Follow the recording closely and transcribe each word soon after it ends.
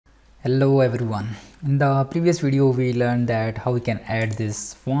Hello everyone. In the previous video we learned that how we can add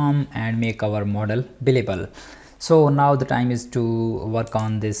this form and make our model billable. So now the time is to work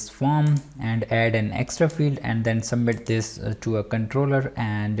on this form and add an extra field and then submit this to a controller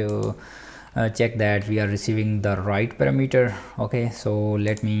and check that we are receiving the right parameter. Okay, so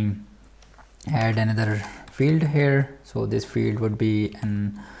let me add another field here. So this field would be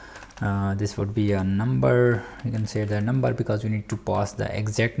an this would be a number. You can say the number because we need to pass the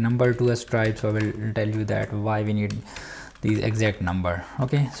exact number to a Stripe. So I will tell you that why we need the exact number.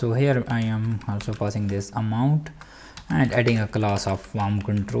 Okay, so here I am also passing this amount and adding a class of form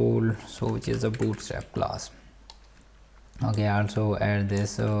control, so which is a bootstrap class. Okay, I also add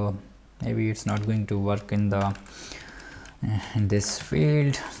this. Maybe it's not going to work in the in this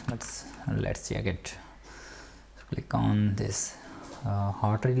field. Let's check it. So click on this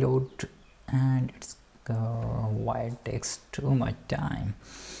hot reload and it's why it takes too much time.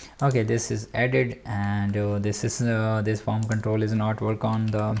 Okay, this is added and this form control is not work on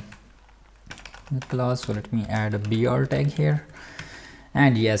the class. So let me add a br tag here,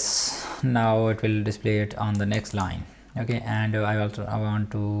 and yes, now it will display it on the next line. Okay, and I want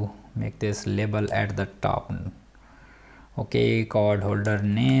to make this label at the top. Okay, card holder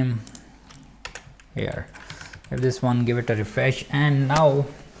name here. If this one, give it a refresh, and now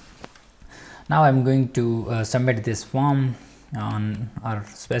I'm going to submit this form on our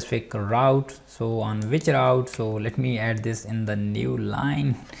specific route. So on which route? So let me add this in the new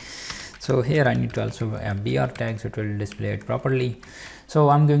line. So here I need to also add br tag so it will display it properly. So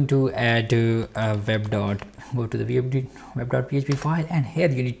I'm going to add go to the web.php file, and here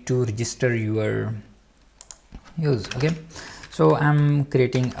you need to register your use. Okay, so I'm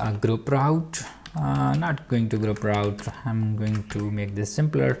creating a group route. Not going to group route, I'm going to make this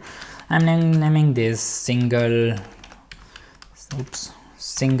simpler. I'm naming this single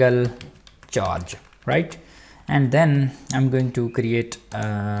charge, right? And then I'm going to create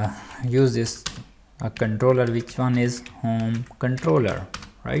use this a controller, which one is home controller,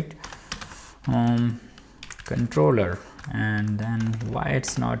 right? Home controller. And then why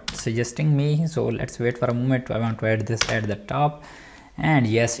it's not suggesting me, so let's wait for a moment. I want to add this at the top, and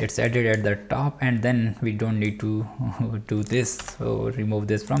yes, it's added at the top, and then we don't need to do this, so remove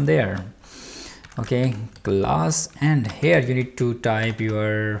this from there. Okay, class, and here you need to type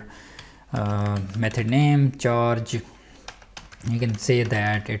your method name charge. You can say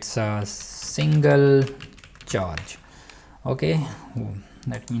that it's a single charge. Okay,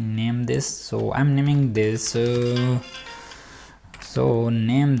 let me name this. So I'm naming this so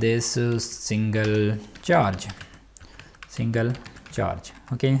name this single charge.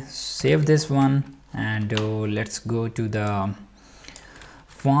 Okay, save this one, and let's go to the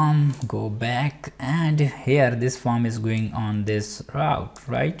form, go back, and here this form is going on this route,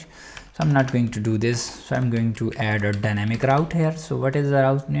 right? So I'm not going to do this, so I'm going to add a dynamic route here. So what is the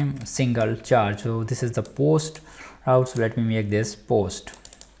route name? Single charge. So this is the post route, so let me make this post.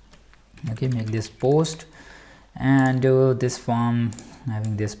 Okay, make this post, and this form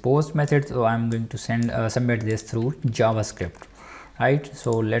having this post method, so I'm going to submit this through JavaScript, right?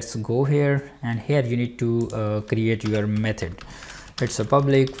 So let's go here, and here you need to create your method. It's a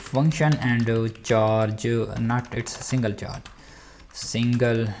public function, and charge, not, it's a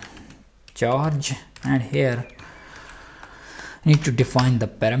single charge, and here I need to define the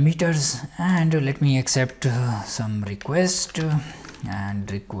parameters, and let me accept some request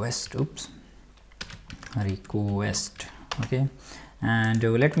and request. Okay, and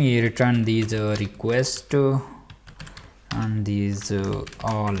let me return these request and these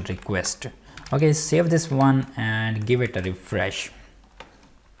all request. Okay, save this one and give it a refresh.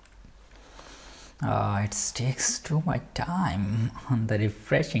 It takes too much time on the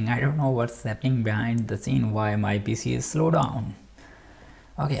refreshing. I don't know what's happening behind the scene, why my PC is slow down.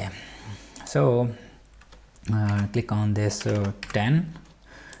 Okay, so click on this 10.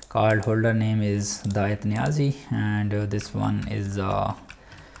 Card holder name is Dayat Niazi, and this one is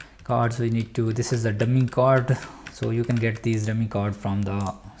card. So you need to, this is a dummy card, so you can get these dummy card from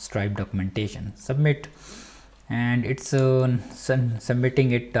the Stripe documentation. Submit, and it's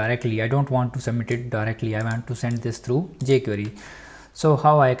submitting it directly. I don't want to submit it directly, I want to send this through jQuery. So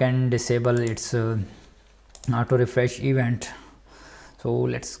how I can disable its auto refresh event? So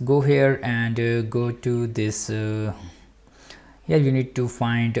let's go here and go to this here you need to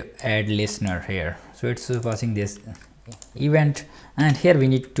find add listener here. So it's passing this event, and here we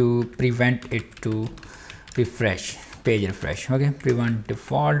need to prevent it to refresh, page refresh. Okay, prevent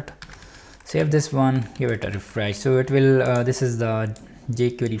default, save this one, give it a refresh. So it will this is the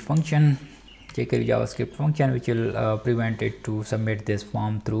jQuery function, jQuery JavaScript function which will prevent it to submit this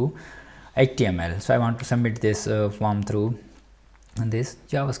form through HTML. So I want to submit this form through this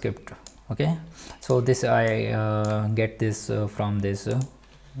JavaScript. Okay, so this I get this from this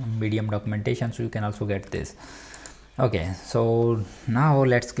Medium documentation, so you can also get this. Okay, so now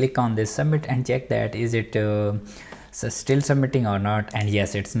let's click on this submit and check that is it still submitting or not, and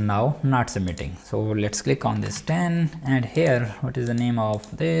yes, it's now not submitting. So let's click on this 10, and here what is the name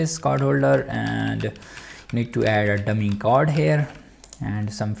of this cardholder, and you need to add a dummy card here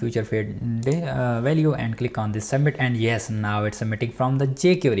and some future fade value, and click on this submit, and yes, now it's submitting from the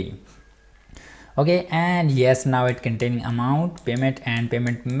jQuery. Okay, and yes, now it containing amount, payment and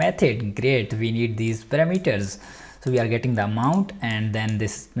payment method. Great, we need these parameters, so we are getting the amount, and then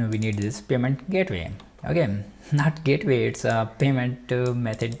this we need this payment gateway. Okay, not gateway, it's a payment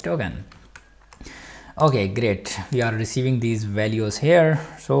method token. Okay, great, we are receiving these values here,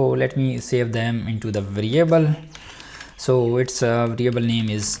 so let me save them into the variable. So its variable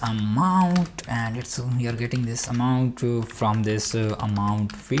name is amount, and it's we are getting this amount from this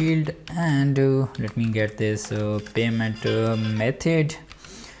amount field, and let me get this payment method.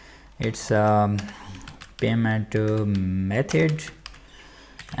 It's payment method,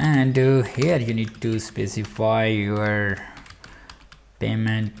 and here you need to specify your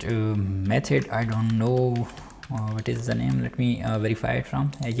payment method. I don't know what is the name. Let me verify it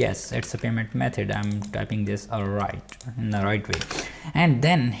from yes, it's a payment method. I'm typing this right in the right way, and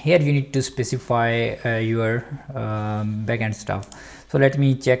then here you need to specify your backend stuff. So let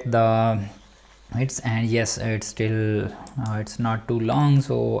me check the and yes, it's still it's not too long,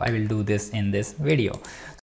 so I will do this in this video.